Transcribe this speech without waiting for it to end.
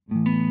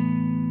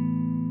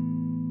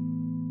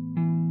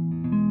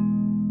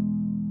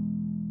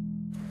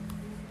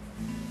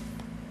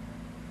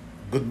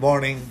Good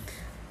morning.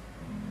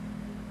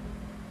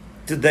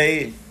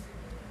 Today,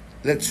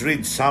 let's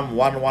read Psalm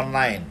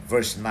 119,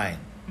 verse 9,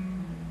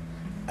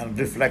 and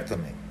reflect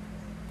on it.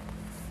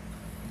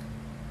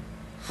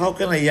 How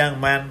can a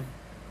young man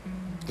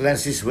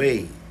cleanse his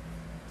way?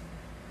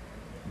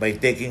 By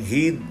taking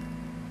heed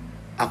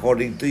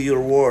according to your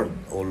word,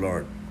 O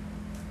Lord.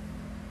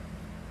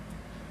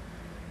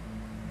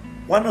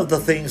 One of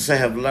the things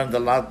I have learned a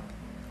lot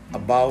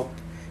about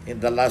in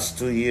the last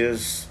 2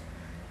 years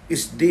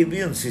is the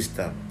immune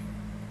system.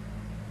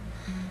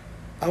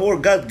 Our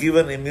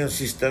God-given immune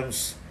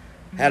systems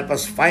help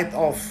us fight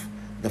off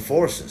the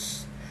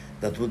forces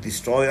that would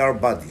destroy our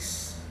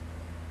bodies.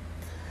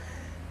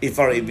 If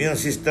our immune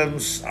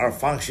systems are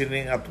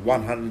functioning at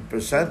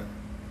 100%,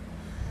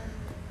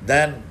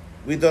 then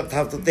we don't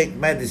have to take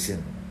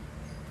medicine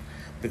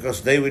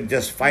because they will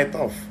just fight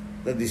off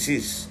the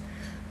disease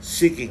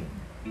seeking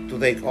to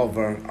take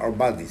over our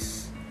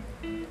bodies.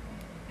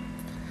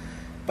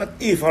 But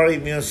if our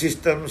immune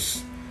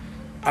systems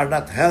are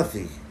not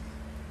healthy,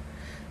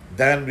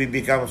 then we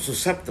become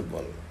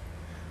susceptible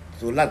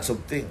to lots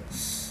of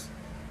things.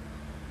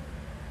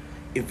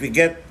 If we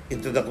get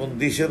into the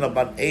condition of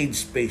an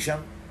aged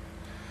patient,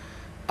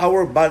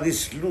 our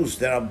bodies lose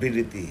their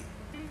ability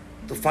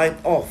to fight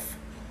off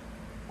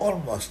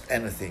almost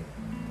anything.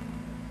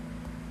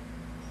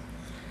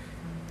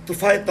 To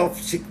fight off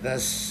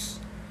sickness,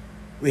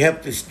 we have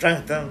to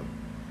strengthen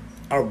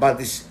our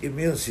body's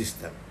immune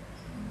system.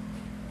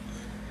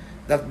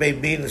 That may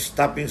mean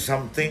stopping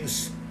some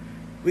things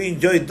we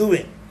enjoy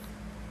doing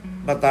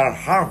but are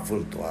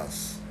harmful to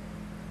us,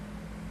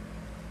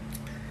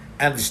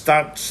 and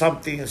start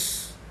some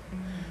things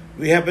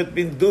we haven't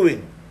been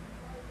doing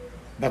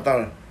but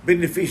are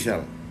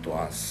beneficial to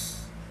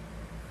us.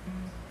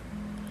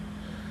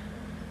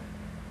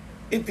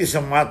 It is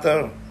a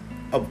matter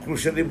of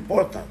crucial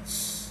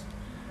importance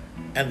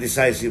and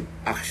decisive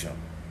action.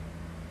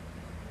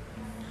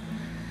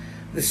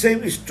 The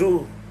same is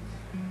true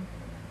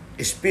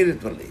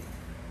spiritually.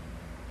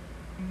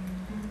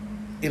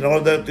 In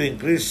order to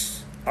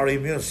increase our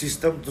immune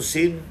system to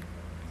sin,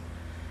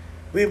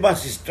 we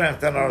must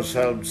strengthen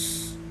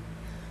ourselves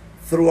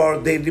through our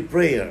daily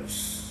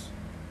prayers,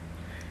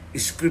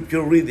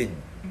 scripture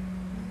reading,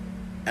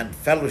 and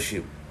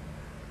fellowship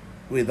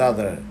with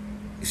other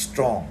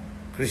strong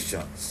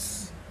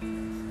Christians.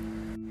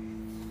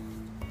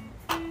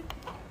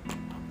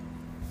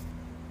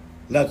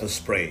 Let us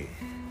pray.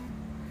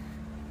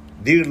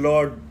 Dear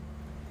Lord,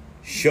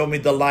 show me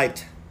the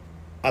light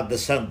at the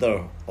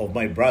center of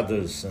my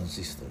brothers and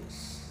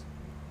sisters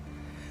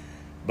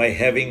by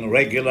having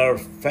regular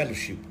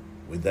fellowship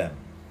with them.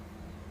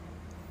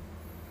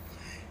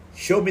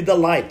 Show me the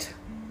light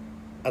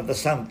at the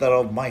center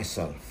of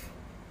myself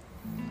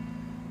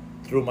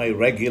through my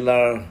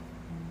regular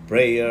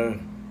prayer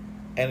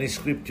and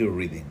scripture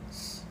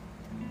readings.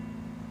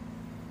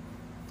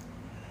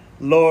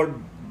 Lord,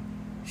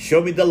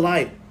 show me the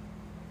light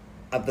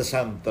at the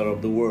center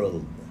of the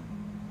world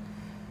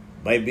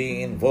by being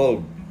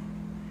involved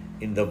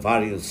in the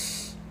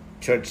various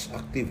church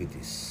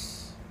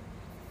activities.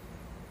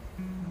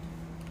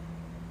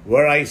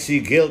 Where I see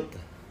guilt,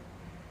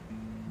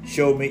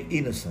 show me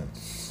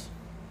innocence.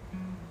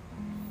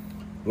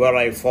 Where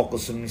I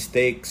focus on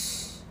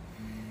mistakes,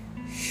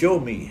 show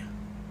me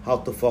how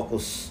to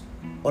focus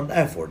on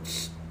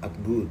efforts at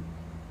good.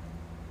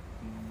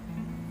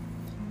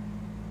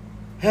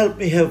 Help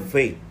me have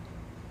faith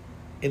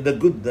in the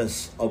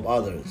goodness of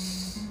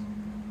others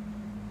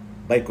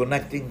by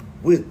connecting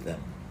with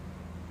them,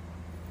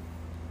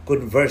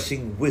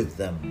 conversing with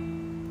them,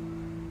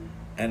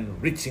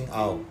 and reaching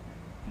out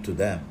to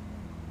them.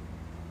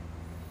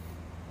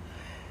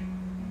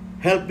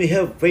 Help me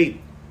have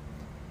faith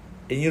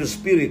in your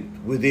Spirit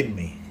within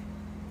me.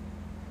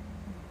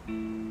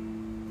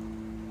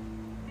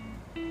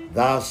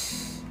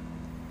 Thus,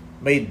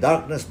 may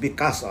darkness be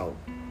cast out,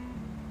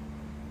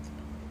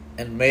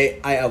 and may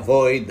I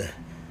avoid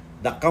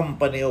the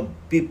company of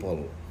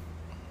people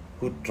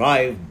who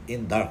thrive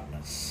in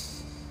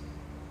darkness.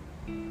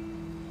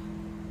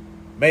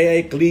 May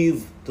I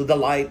cleave to the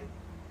light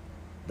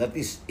that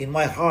is in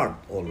my heart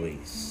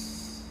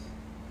always.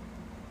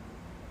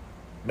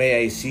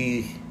 May I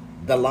see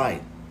the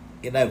light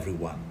in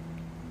everyone.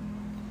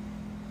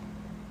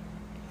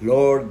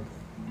 Lord,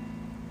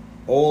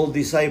 all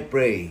this I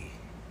pray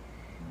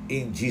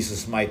in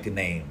Jesus' mighty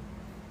name.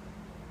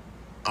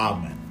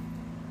 Amen.